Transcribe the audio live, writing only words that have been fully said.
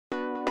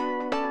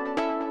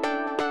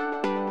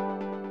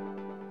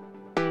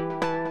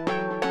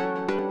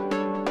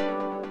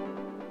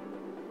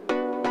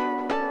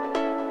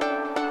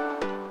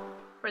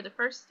For the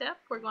first step,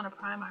 we're going to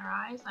prime our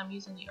eyes. I'm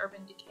using the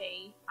Urban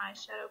Decay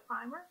eyeshadow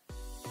primer.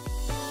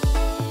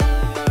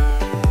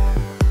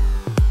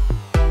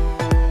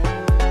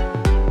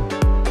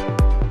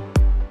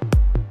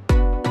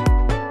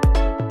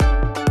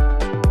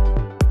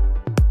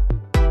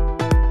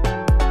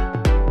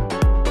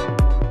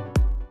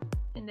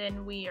 And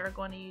then we are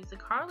going to use the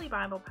Carli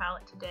Bybel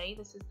palette today.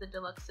 This is the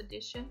deluxe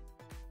edition.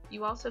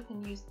 You also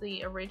can use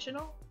the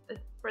original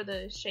for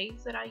the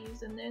shades that I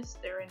use in this.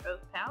 They're in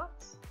both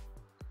palettes.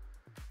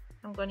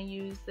 I'm going to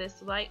use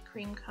this light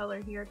cream color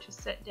here to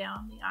set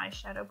down the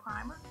eyeshadow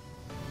primer.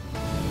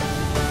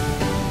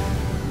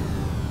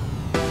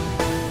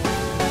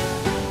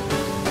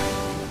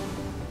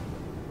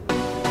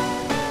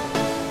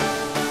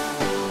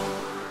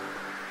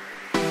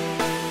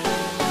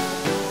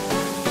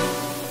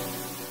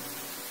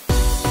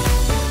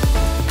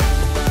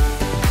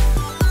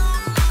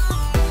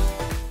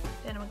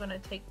 Then I'm going to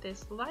take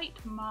this light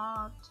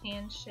mauve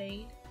tan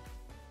shade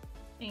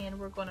and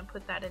we're going to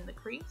put that in the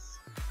crease.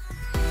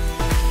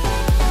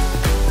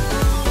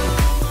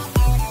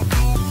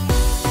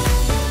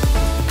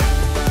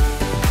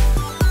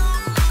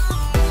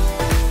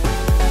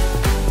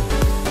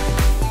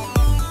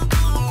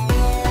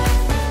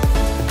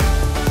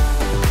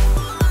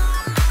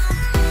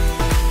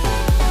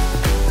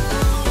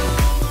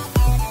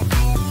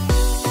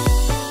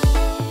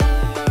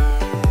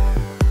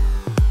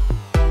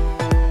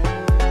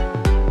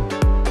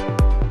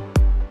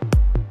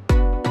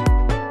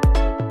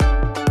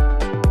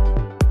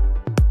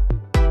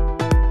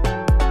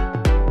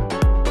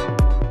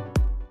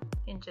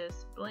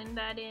 Just blend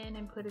that in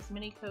and put as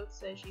many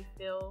coats as you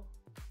feel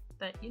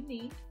that you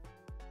need,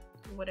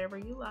 whatever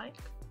you like.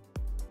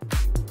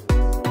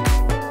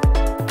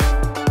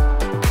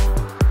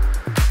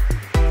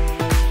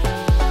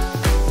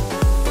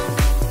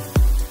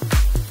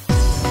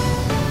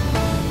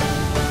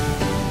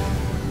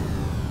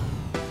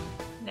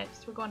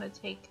 Next, we're going to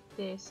take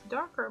this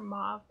darker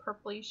mauve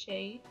purpley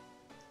shade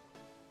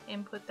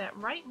and put that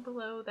right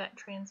below that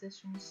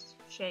transition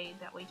shade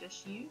that we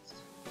just used.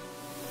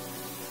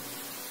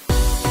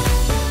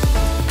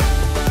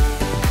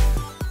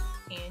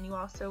 And you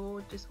also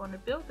will just want to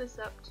build this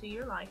up to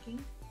your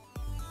liking.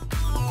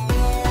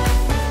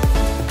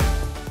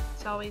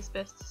 It's always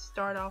best to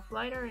start off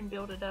lighter and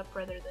build it up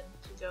rather than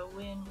to go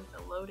in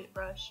with a loaded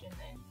brush and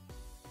then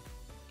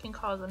it can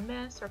cause a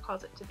mess or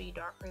cause it to be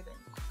darker than.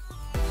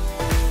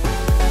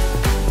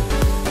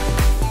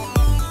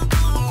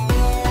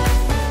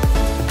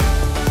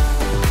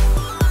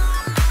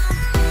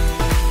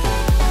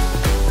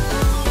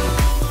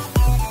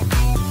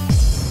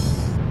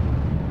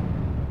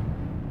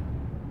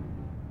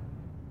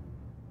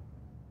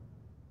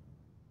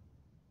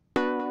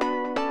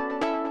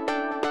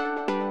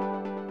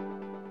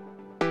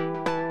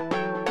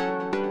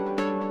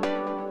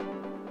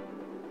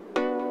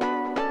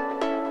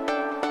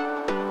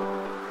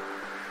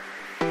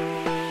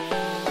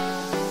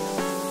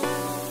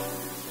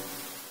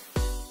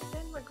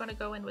 Going to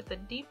go in with the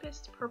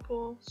deepest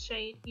purple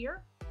shade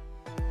here,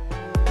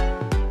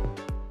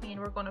 and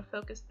we're going to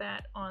focus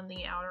that on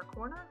the outer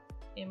corner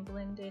and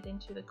blend it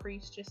into the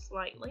crease just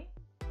slightly.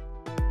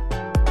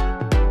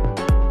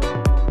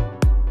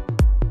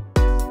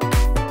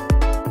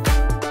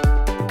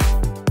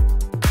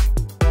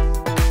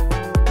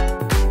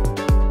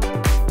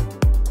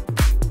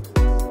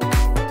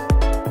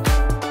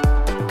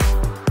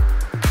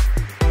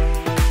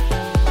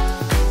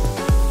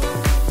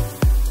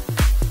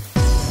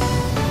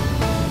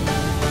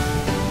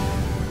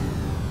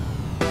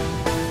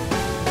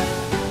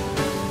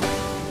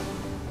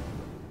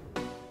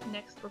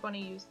 We're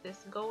going to use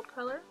this gold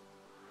color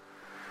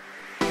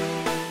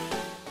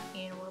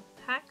and we'll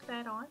pack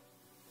that on.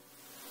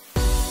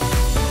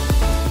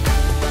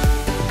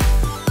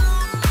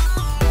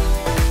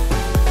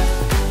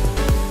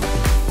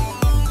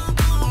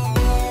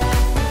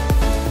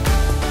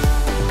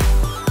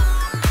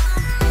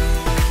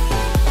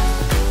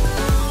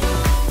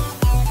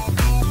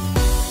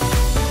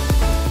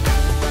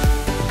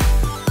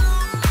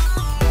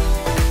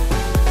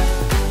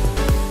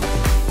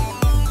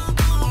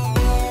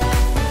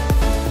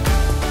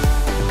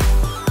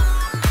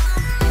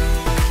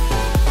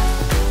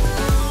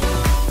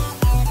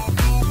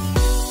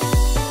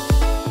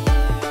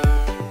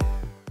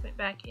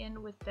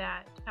 In with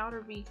that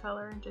outer V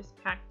color and just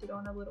packed it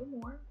on a little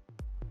more,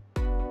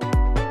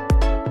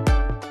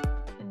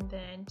 and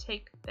then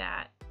take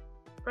that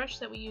brush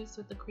that we used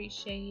with the crease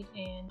shade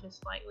and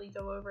just lightly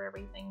go over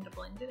everything to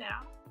blend it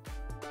out.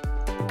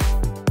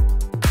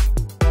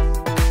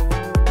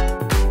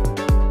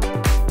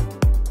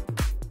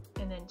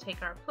 And then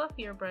take our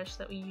fluffier brush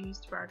that we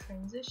used for our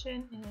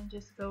transition and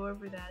just go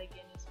over that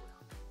again as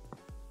well,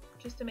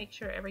 just to make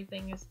sure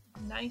everything is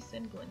nice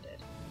and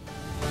blended.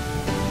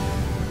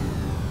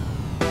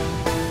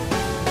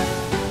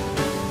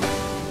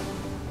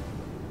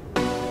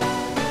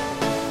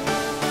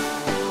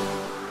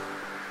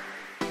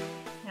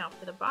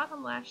 For the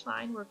bottom lash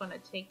line, we're going to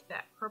take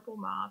that purple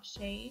mauve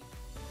shade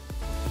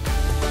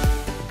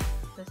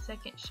the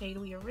second shade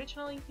we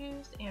originally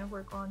used, and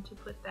we're going to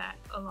put that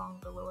along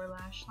the lower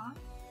lash line.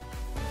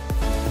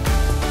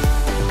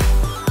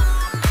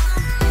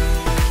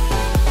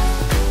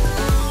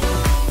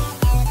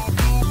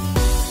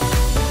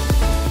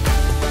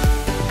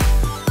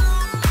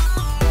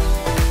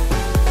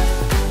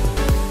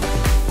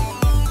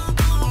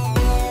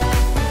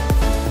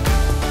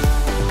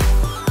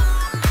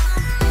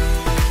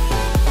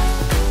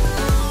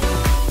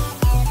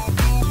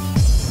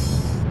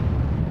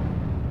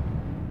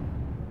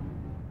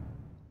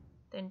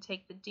 Then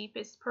take the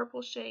deepest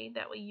purple shade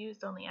that we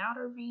used on the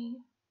outer V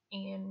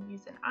and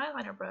use an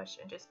eyeliner brush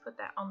and just put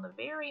that on the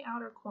very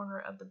outer corner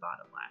of the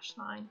bottom lash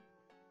line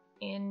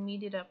and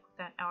meet it up with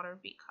that outer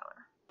V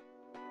color.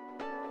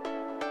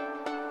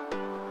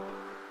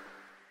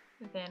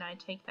 Then I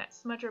take that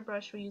smudger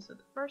brush we used with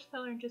the first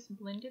color and just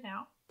blend it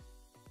out.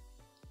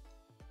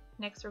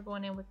 Next we're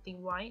going in with the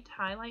white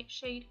highlight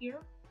shade here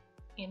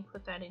and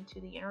put that into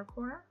the inner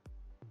corner.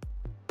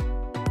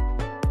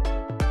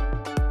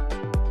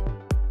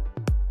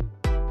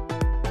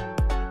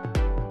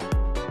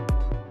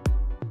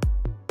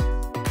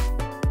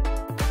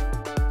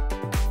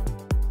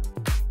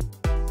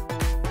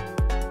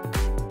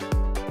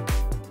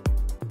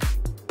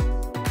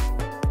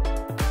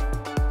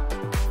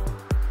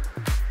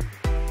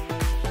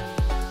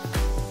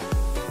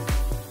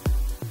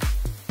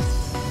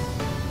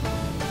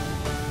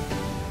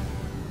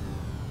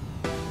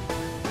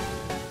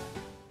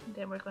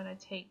 Then we're going to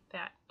take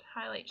that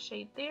highlight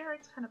shade there,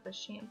 it's kind of a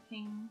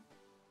champagne,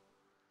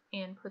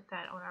 and put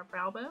that on our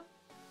brow bone.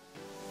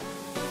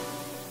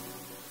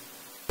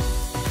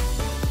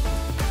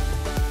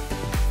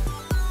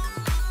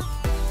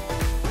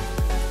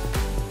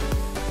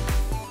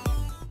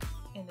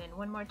 And then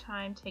one more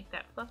time, take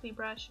that fluffy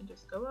brush and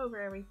just go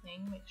over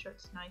everything, make sure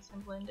it's nice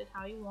and blended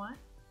how you want.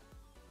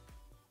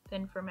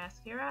 Then for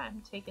mascara,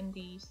 I'm taking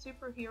the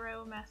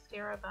Superhero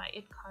Mascara by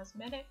It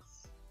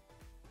Cosmetics.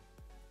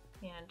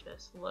 And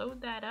just load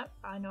that up.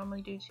 I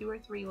normally do 2 or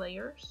 3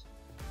 layers.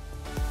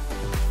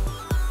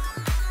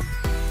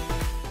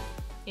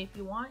 If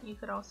you want, you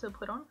could also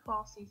put on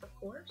falsies, of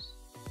course.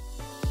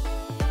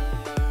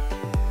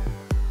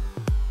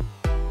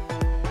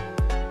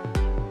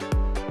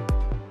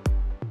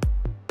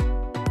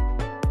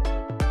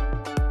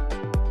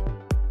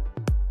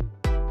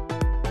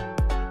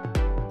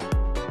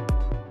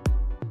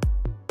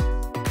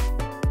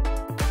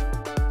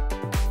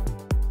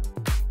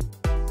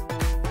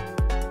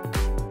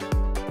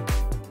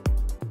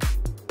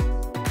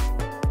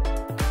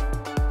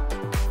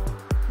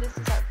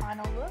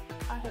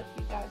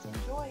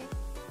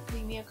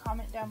 A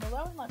comment down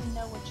below and let me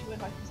know what you would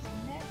like to see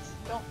next.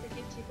 Don't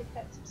forget to hit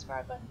that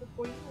subscribe button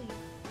before you leave.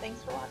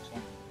 Thanks for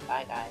watching.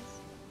 Bye guys.